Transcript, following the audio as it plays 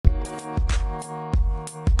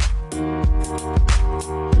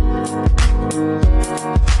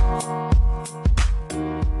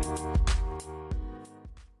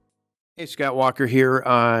Scott Walker here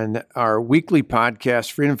on our weekly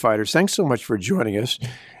podcast, Freedom Fighters. Thanks so much for joining us. As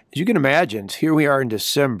you can imagine, here we are in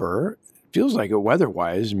December. Feels like it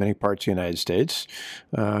weather-wise in many parts of the United States.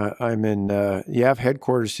 I'm in YAF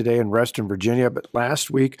headquarters today in Reston, Virginia, but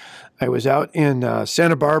last week I was out in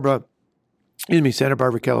Santa Barbara,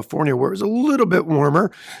 California, where it was a little bit warmer.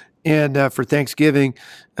 And for Thanksgiving,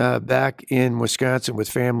 back in Wisconsin with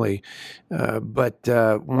family. But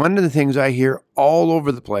one of the things I hear all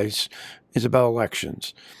over the place is about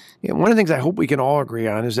elections. And one of the things I hope we can all agree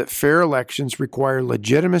on is that fair elections require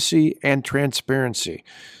legitimacy and transparency.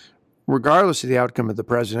 Regardless of the outcome of the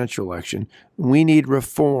presidential election, we need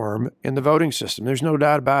reform in the voting system. There's no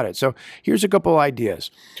doubt about it. So here's a couple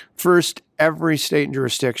ideas. First, every state and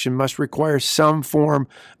jurisdiction must require some form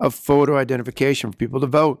of photo identification for people to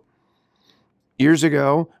vote. Years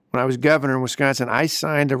ago, when I was governor in Wisconsin, I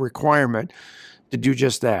signed a requirement to do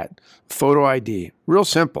just that, photo ID. Real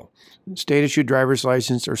simple, state-issued driver's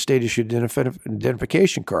license or state-issued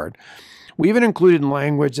identification card. We even included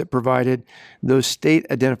language that provided those state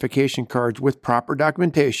identification cards with proper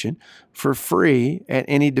documentation for free at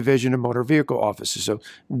any division of motor vehicle offices. So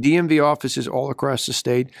DMV offices all across the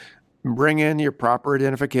state, bring in your proper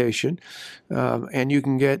identification, and you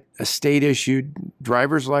can get a state-issued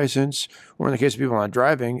driver's license, or in the case of people not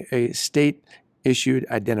driving, a state-issued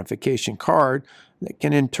identification card that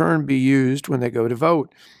can in turn be used when they go to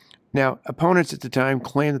vote. Now, opponents at the time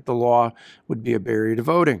claimed that the law would be a barrier to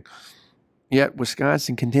voting. Yet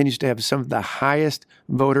Wisconsin continues to have some of the highest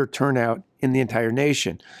voter turnout in the entire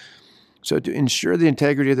nation. So to ensure the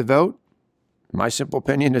integrity of the vote, my simple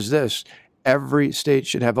opinion is this: every state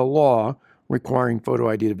should have a law requiring photo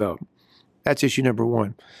ID to vote. That's issue number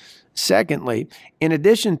one. Secondly, in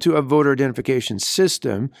addition to a voter identification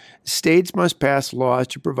system, states must pass laws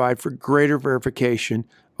to provide for greater verification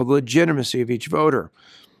of the legitimacy of each voter.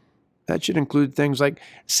 That should include things like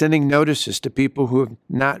sending notices to people who have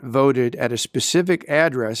not voted at a specific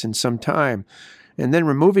address in some time, and then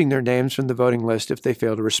removing their names from the voting list if they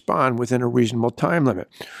fail to respond within a reasonable time limit.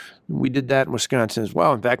 We did that in Wisconsin as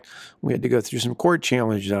well. In fact, we had to go through some court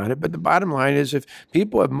challenges on it. But the bottom line is, if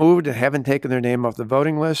people have moved and haven't taken their name off the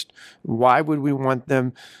voting list, why would we want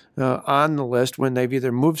them on the list when they've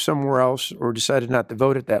either moved somewhere else or decided not to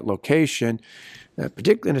vote at that location?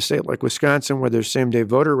 Particularly in a state like Wisconsin, where there's same-day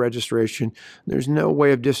voter registration, there's no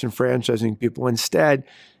way of disenfranchising people. Instead,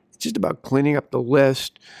 it's just about cleaning up the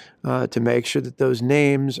list to make sure that those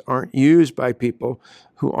names aren't used by people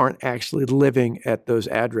who aren't actually living at those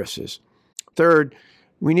addresses. Third,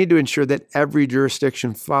 we need to ensure that every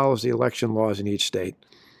jurisdiction follows the election laws in each state.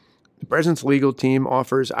 The president's legal team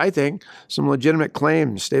offers, I think, some legitimate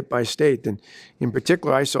claims state by state. And in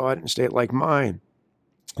particular, I saw it in a state like mine.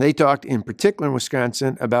 They talked in particular in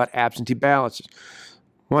Wisconsin about absentee ballots.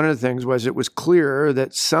 One of the things was it was clear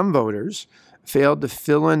that some voters failed to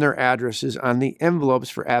fill in their addresses on the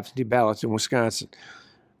envelopes for absentee ballots in Wisconsin.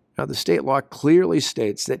 Now, the state law clearly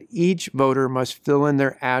states that each voter must fill in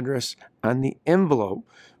their address on the envelope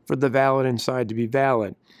for the ballot inside to be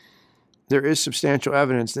valid. There is substantial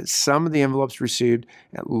evidence that some of the envelopes received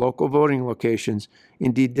at local voting locations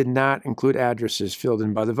indeed did not include addresses filled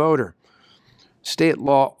in by the voter. State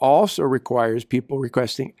law also requires people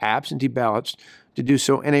requesting absentee ballots to do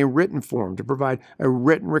so in a written form, to provide a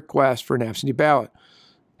written request for an absentee ballot.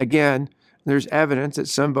 Again, there's evidence that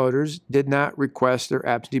some voters did not request their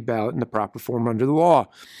absentee ballot in the proper form under the law.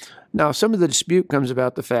 Now, some of the dispute comes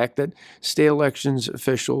about the fact that state elections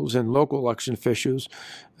officials and local election officials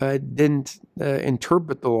didn't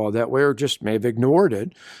interpret the law that way, or just may have ignored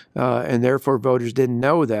it, and therefore voters didn't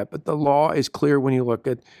know that. But the law is clear when you look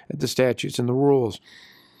at the statutes and the rules.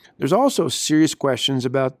 There's also serious questions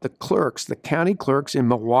about the clerks, the county clerks in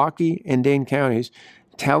Milwaukee and Dane counties,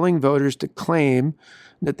 telling voters to claim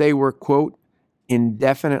that they were, quote,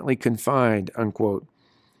 indefinitely confined, unquote.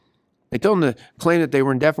 They told them to claim that they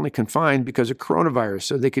were indefinitely confined because of coronavirus,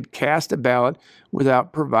 so they could cast a ballot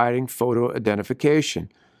without providing photo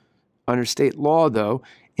identification. Under state law, though,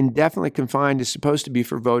 indefinitely confined is supposed to be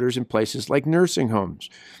for voters in places like nursing homes.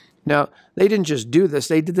 Now, they didn't just do this,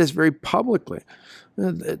 they did this very publicly.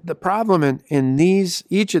 The problem in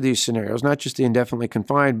each of these scenarios, not just the indefinitely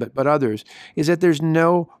confined, but others, is that there's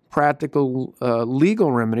no practical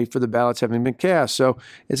legal remedy for the ballots having been cast. So,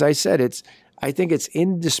 as I said, I think it's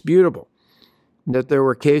indisputable that there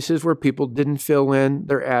were cases where people didn't fill in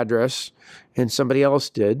their address and somebody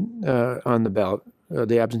else did on the ballot,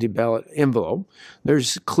 the absentee ballot envelope.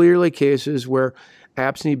 There's clearly cases where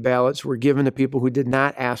absentee ballots were given to people who did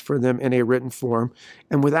not ask for them in a written form.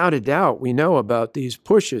 And without a doubt, we know about these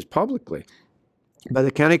pushes publicly. by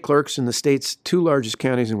the county clerks in the state's two largest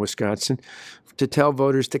counties in Wisconsin to tell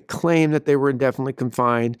voters to claim that they were indefinitely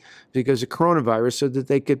confined because of coronavirus so that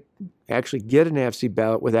they could actually get an absentee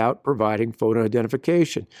ballot without providing photo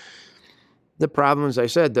identification. The problem, as I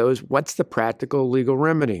said, though, is what's the practical legal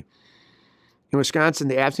remedy? In Wisconsin,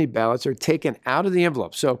 the absentee ballots are taken out of the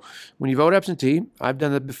envelope. So when you vote absentee, I've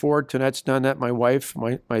done that before, Tonette's done that, my wife,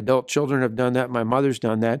 my adult children have done that, my mother's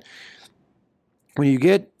done that. When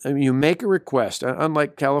you make a request,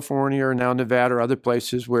 unlike California or now Nevada or other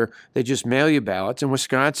places where they just mail you ballots, in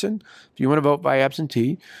Wisconsin, if you want to vote by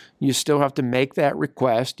absentee, you still have to make that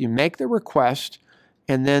request. You make the request,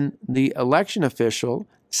 and then the election official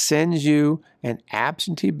sends you an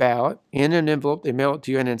absentee ballot in an envelope. They mail it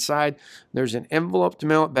to you, and inside there's an envelope to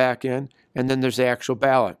mail it back in, and then there's the actual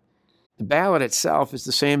ballot. The ballot itself is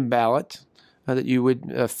the same ballot that you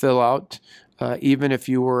would fill out even if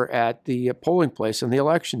you were at the polling place on the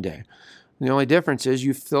election day. And the only difference is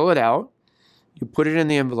you fill it out, you put it in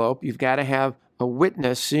the envelope, you've got to have a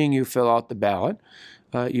witness seeing you fill out the ballot.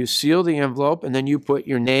 You seal the envelope, and then you put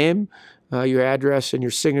your name, your address, and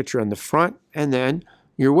your signature on the front, and then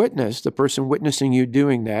your witness, the person witnessing you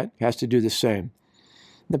doing that, has to do the same.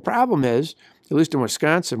 The problem is, at least in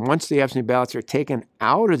Wisconsin, once the absentee ballots are taken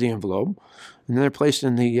out of the envelope and then they're placed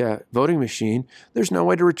in the voting machine, there's no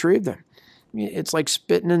way to retrieve them. It's like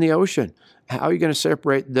spitting in the ocean. How are you going to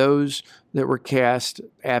separate those that were cast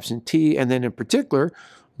absentee, and then in particular,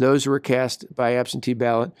 those who were cast by absentee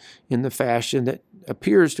ballot in the fashion that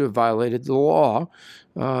appears to have violated the law,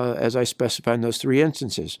 as I specified in those three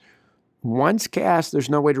instances? Once cast, there's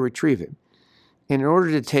no way to retrieve it. And in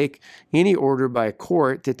order to take any order by a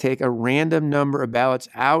court to take a random number of ballots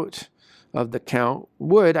out of the count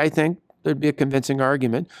would, I think, there'd be a convincing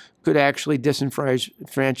argument, could actually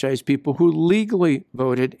disenfranchise people who legally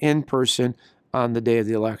voted in person on the day of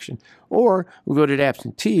the election, or who voted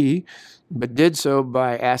absentee, but did so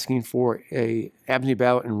by asking for an absentee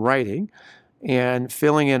ballot in writing and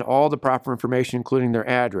filling in all the proper information, including their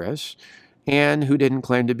address, and who didn't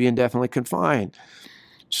claim to be indefinitely confined.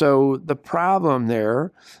 So the problem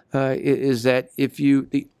there is that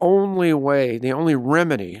the only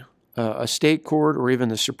remedy a state court or even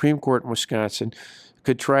the Supreme Court in Wisconsin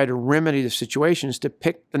could try to remedy the situation is to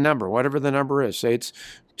pick the number, whatever the number is. Say it's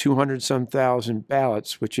 200-some thousand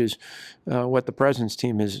ballots, which is what the president's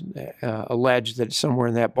team has alleged that it's somewhere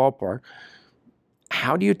in that ballpark.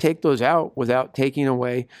 How do you take those out without taking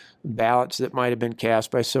away ballots that might have been cast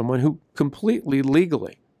by someone who completely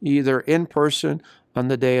legally, either in person on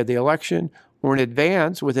the day of the election or in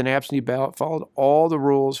advance with an absentee ballot, followed all the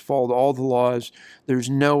rules, followed all the laws? There's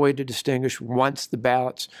no way to distinguish once the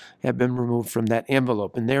ballots have been removed from that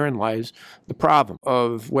envelope. And therein lies the problem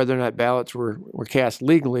of whether or not ballots were cast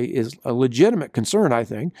legally is a legitimate concern, I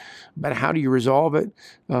think. But how do you resolve it?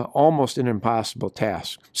 Almost an impossible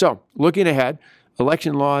task. So looking ahead,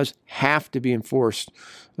 election laws have to be enforced.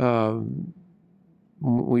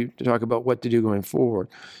 We talk about what to do going forward.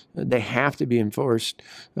 They have to be enforced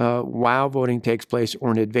while voting takes place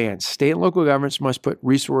or in advance. State and local governments must put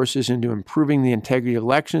resources into improving the integrity of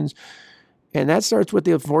elections, and that starts with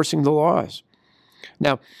the enforcing the laws.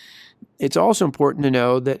 Now, it's also important to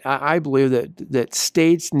know that I believe that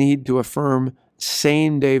states need to affirm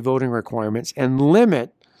same-day voting requirements and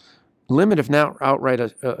limit, if not outright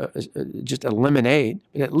just eliminate,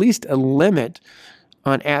 at least a limit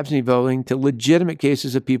on absentee voting to legitimate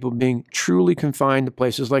cases of people being truly confined to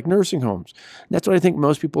places like nursing homes. That's what I think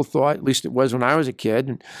most people thought, at least it was when I was a kid.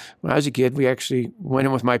 And when I was a kid, we actually went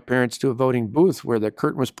in with my parents to a voting booth where the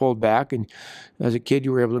curtain was pulled back. And as a kid,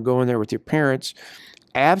 you were able to go in there with your parents.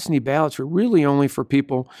 Absentee ballots were really only for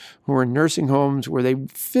people who were in nursing homes where they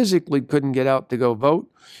physically couldn't get out to go vote,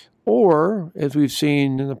 or, as we've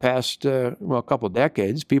seen in the past, a couple of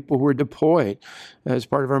decades, people who were deployed as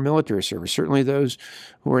part of our military service. Certainly those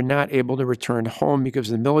who are not able to return home because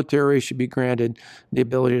the military should be granted the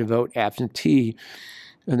ability to vote absentee.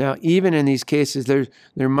 And now, even in these cases,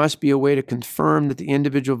 there must be a way to confirm that the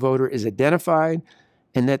individual voter is identified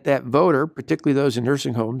and that voter, particularly those in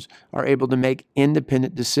nursing homes, are able to make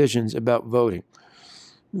independent decisions about voting.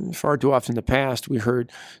 Far too often in the past, we heard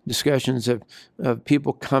discussions of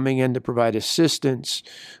people coming in to provide assistance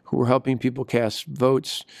who were helping people cast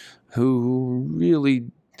votes who really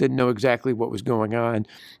didn't know exactly what was going on.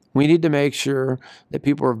 We need to make sure that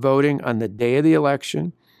people are voting on the day of the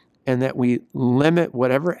election and that we limit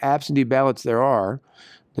whatever absentee ballots there are,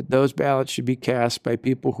 that those ballots should be cast by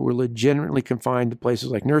people who are legitimately confined to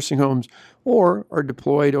places like nursing homes or are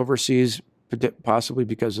deployed overseas, possibly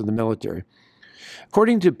because of the military.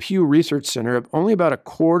 According to Pew Research Center, only about a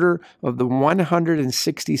quarter of the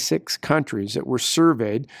 166 countries that were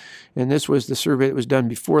surveyed, and this was the survey that was done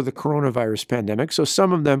before the coronavirus pandemic, so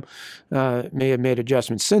some of them may have made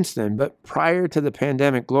adjustments since then, but prior to the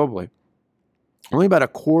pandemic globally, only about a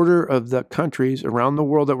quarter of the countries around the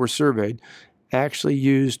world that were surveyed actually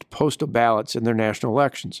used postal ballots in their national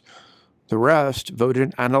elections. The rest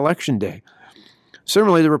voted on Election Day.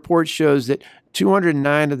 Similarly, the report shows that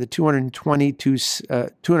 209 of the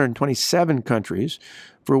 227 countries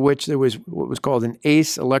for which there was what was called an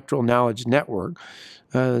ACE electoral knowledge network,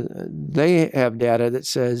 they have data that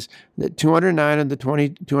says that 209 of the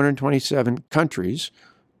 227 countries,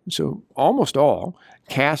 so almost all,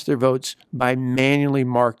 cast their votes by manually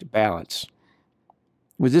marked ballots.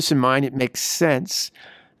 With this in mind, it makes sense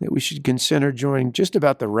that we should consider joining just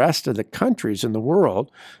about the rest of the countries in the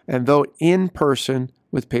world and vote in person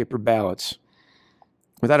with paper ballots.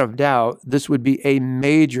 Without a doubt, this would be a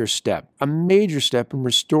major step in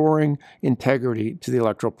restoring integrity to the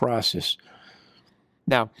electoral process.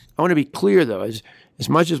 Now, I want to be clear, though, as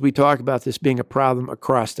much as we talk about this being a problem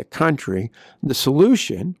across the country, the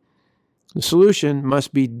solution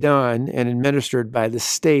must be done and administered by the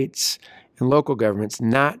states and local governments,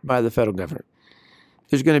 not by the federal government.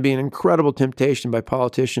 There's going to be an incredible temptation by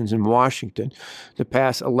politicians in Washington to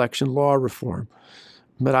pass election law reform.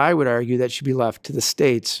 But I would argue that should be left to the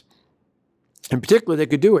states. In particular, they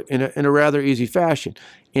could do it in a rather easy fashion.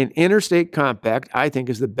 An interstate compact, I think,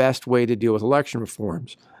 is the best way to deal with election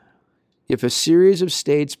reforms. If a series of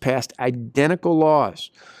states passed identical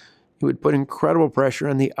laws, it would put incredible pressure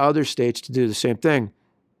on the other states to do the same thing.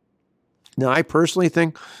 Now, I personally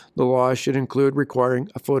think the laws should include requiring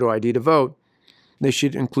a photo ID to vote. They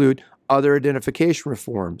should include other identification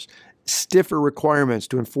reforms, stiffer requirements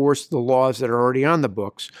to enforce the laws that are already on the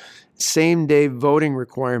books, same-day voting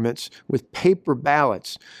requirements with paper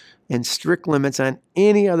ballots, and strict limits on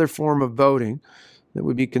any other form of voting that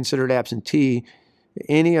would be considered absentee,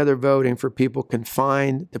 any other voting for people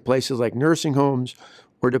confined to places like nursing homes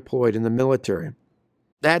or deployed in the military.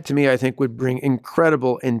 That, to me, I think would bring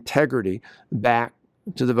incredible integrity back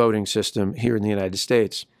to the voting system here in the United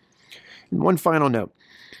States. And one final note.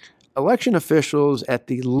 Election officials at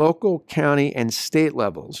the local, county, and state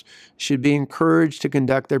levels should be encouraged to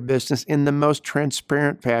conduct their business in the most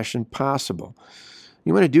transparent fashion possible.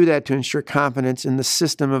 You want to do that to ensure confidence in the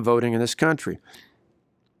system of voting in this country.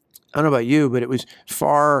 I don't know about you, but it was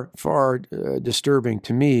far disturbing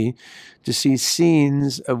to me to see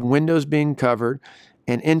scenes of windows being covered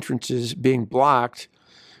and entrances being blocked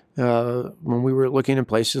when we were looking in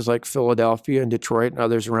places like Philadelphia and Detroit and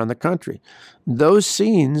others around the country. Those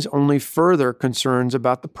scenes only further concerns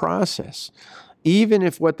about the process. Even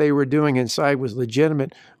if what they were doing inside was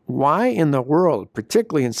legitimate, why in the world,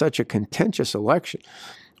 particularly in such a contentious election,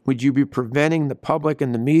 would you be preventing the public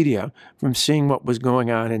and the media from seeing what was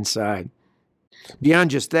going on inside? Beyond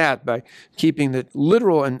just that, by keeping the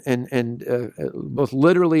literal and both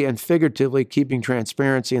literally and figuratively keeping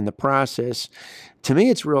transparency in the process, to me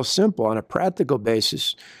it's real simple. On a practical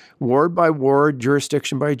basis, ward by ward,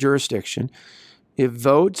 jurisdiction by jurisdiction, if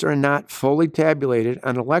votes are not fully tabulated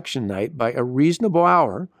on election night by a reasonable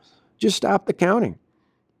hour, just stop the counting.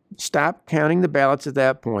 Stop counting the ballots at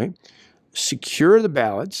that point. Secure the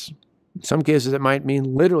ballots. In some cases, it might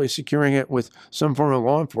mean literally securing it with some form of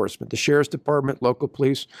law enforcement, the sheriff's department, local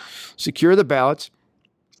police. Secure the ballots,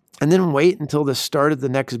 and then wait until the start of the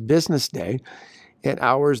next business day at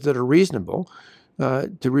hours that are reasonable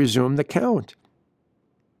to resume the count.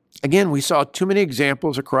 Again, we saw too many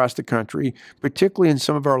examples across the country, particularly in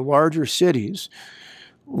some of our larger cities,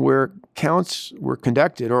 where counts were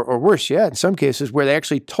conducted, or worse yet, in some cases where they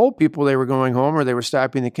actually told people they were going home or they were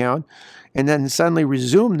stopping the count, and then suddenly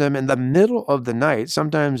resumed them in the middle of the night,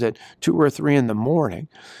 sometimes at 2 or 3 in the morning.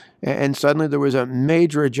 And suddenly there was a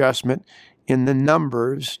major adjustment in the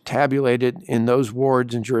numbers tabulated in those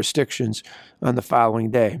wards and jurisdictions on the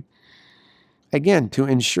following day. Again, to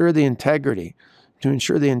ensure the integrity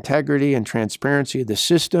and transparency of the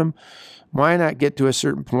system, why not get to a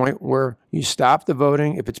certain point where you stop the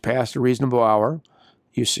voting if it's past a reasonable hour,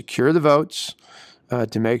 you secure the votes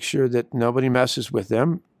to make sure that nobody messes with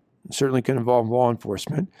them, certainly can involve law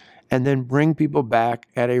enforcement, and then bring people back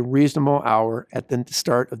at a reasonable hour at the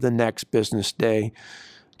start of the next business day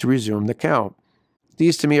to resume the count.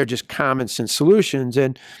 These, to me, are just common sense solutions,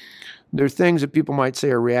 and they're things that people might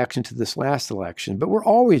say are reaction to this last election, but we're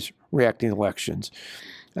always reacting to elections.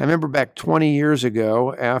 I remember back 20 years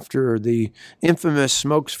ago, after the infamous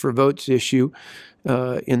Smokes for Votes issue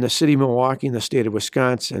in the city of Milwaukee in the state of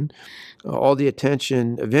Wisconsin, all the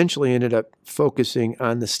attention eventually ended up focusing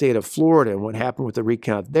on the state of Florida and what happened with the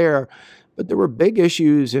recount there. But there were big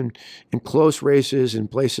issues in close races in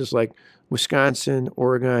places like Wisconsin,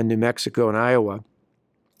 Oregon, New Mexico, and Iowa.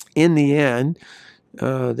 In the end,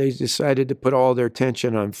 they decided to put all their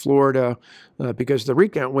attention on Florida because the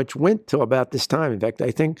recount, which went till about this time, in fact,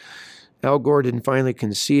 I think Al Gore didn't finally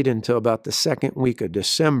concede until about the second week of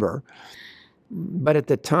December. But at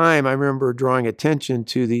the time, I remember drawing attention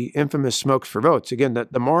to the infamous Smokes for Votes. Again,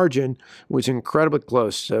 the margin was incredibly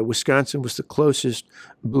close. Wisconsin was the closest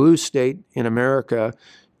blue state in America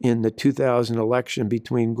in the 2000 election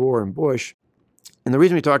between Gore and Bush. And the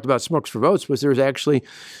reason we talked about Smokes for Votes was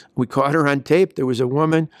we caught her on tape. There was a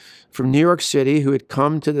woman from New York City who had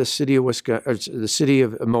come to the city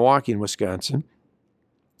of Milwaukee in Wisconsin.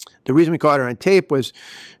 The reason we caught her on tape was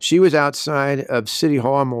she was outside of City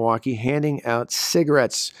Hall in Milwaukee handing out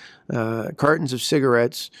cigarettes, cartons of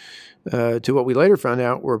cigarettes, to what we later found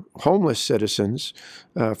out were homeless citizens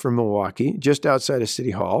from Milwaukee, just outside of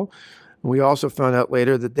City Hall. We also found out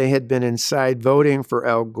later that they had been inside voting for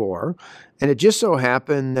Al Gore. And it just so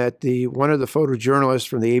happened that one of the photojournalists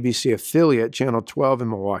from the ABC affiliate, Channel 12 in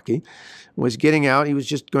Milwaukee, was getting out. He was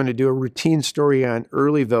just going to do a routine story on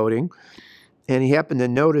early voting. And he happened to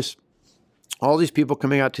notice all these people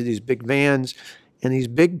coming out to these big vans, and these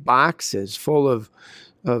big boxes full of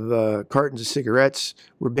cartons of cigarettes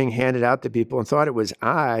were being handed out to people, and thought it was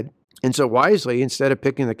odd. And so wisely, instead of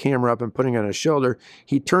picking the camera up and putting it on his shoulder,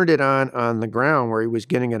 he turned it on the ground where he was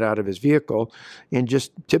getting it out of his vehicle and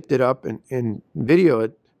just tipped it up and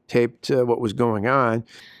videotaped what was going on.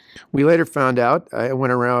 We later found out, I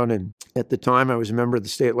went around, and at the time I was a member of the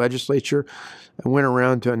state legislature. I went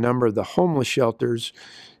around to a number of the homeless shelters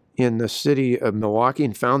in the city of Milwaukee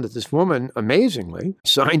and found that this woman, amazingly,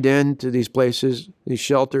 signed in to these places, these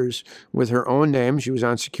shelters, with her own name. She was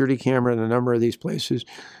on security camera in a number of these places,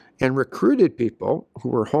 and recruited people who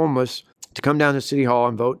were homeless to come down to City Hall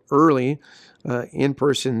and vote early in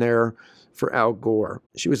person there for Al Gore.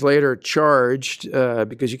 She was later charged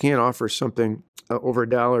because you can't offer something over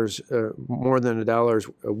 $1, more than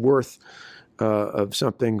 $1 worth of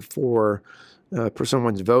something for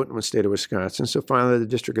someone's vote in the state of Wisconsin. So finally, the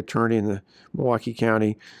district attorney in the Milwaukee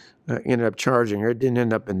County ended up charging her. It didn't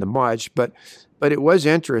end up in the much, but it was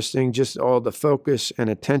interesting, just all the focus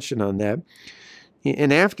and attention on that.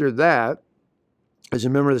 And after that, as a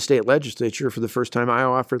member of the state legislature, for the first time, I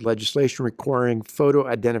offered legislation requiring photo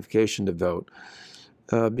identification to vote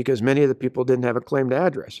because many of the people didn't have a claimed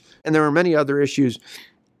address. And there were many other issues,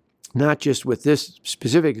 not just with this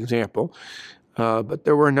specific example, but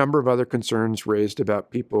there were a number of other concerns raised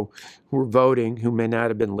about people who were voting who may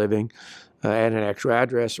not have been living at an actual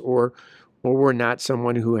address or were not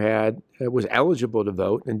someone who was eligible to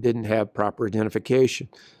vote and didn't have proper identification.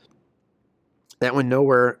 That went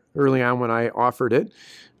nowhere early on when I offered it,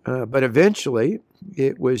 but eventually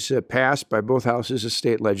it was passed by both houses of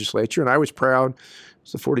state legislature, and I was proud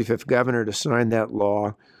as the 45th governor to sign that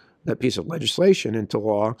piece of legislation into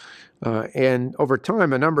law. And over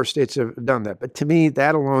time, a number of states have done that. But to me,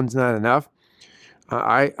 that alone is not enough.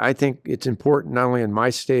 I think it's important not only in my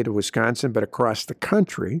state of Wisconsin, but across the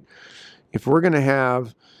country. If we're going to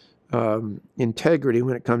have integrity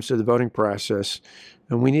when it comes to the voting process,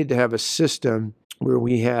 and we need to have a system where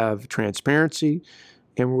we have transparency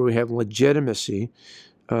and where we have legitimacy.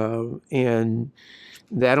 And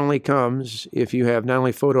that only comes if you have not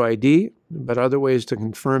only photo ID, but other ways to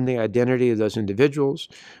confirm the identity of those individuals.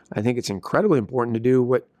 I think it's incredibly important to do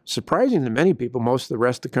what, surprising to many people, most of the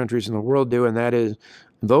rest of the countries in the world do, and that is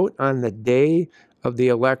vote on the day of the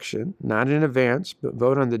election, not in advance, but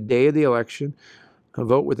vote on the day of the election,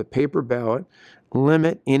 vote with a paper ballot,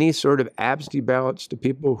 limit any sort of absentee ballots to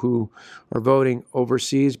people who are voting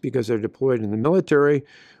overseas because they're deployed in the military,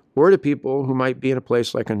 or to people who might be in a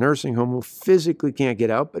place like a nursing home who physically can't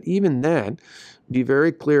get out. But even then, be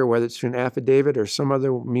very clear whether it's through an affidavit or some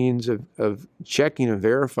other means of checking and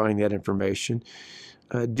verifying that information.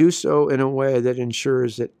 Do so in a way that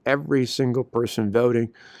ensures that every single person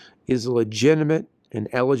voting is a legitimate and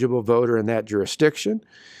eligible voter in that jurisdiction,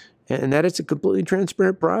 and that it's a completely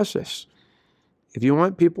transparent process. If you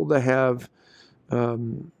want people to have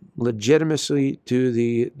legitimacy to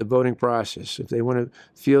the voting process, if they want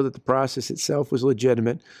to feel that the process itself was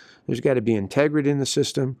legitimate, there's got to be integrity in the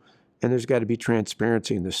system, and there's got to be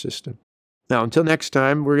transparency in the system. Now, until next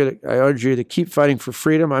time, I urge you to keep fighting for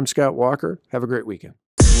freedom. I'm Scott Walker. Have a great weekend.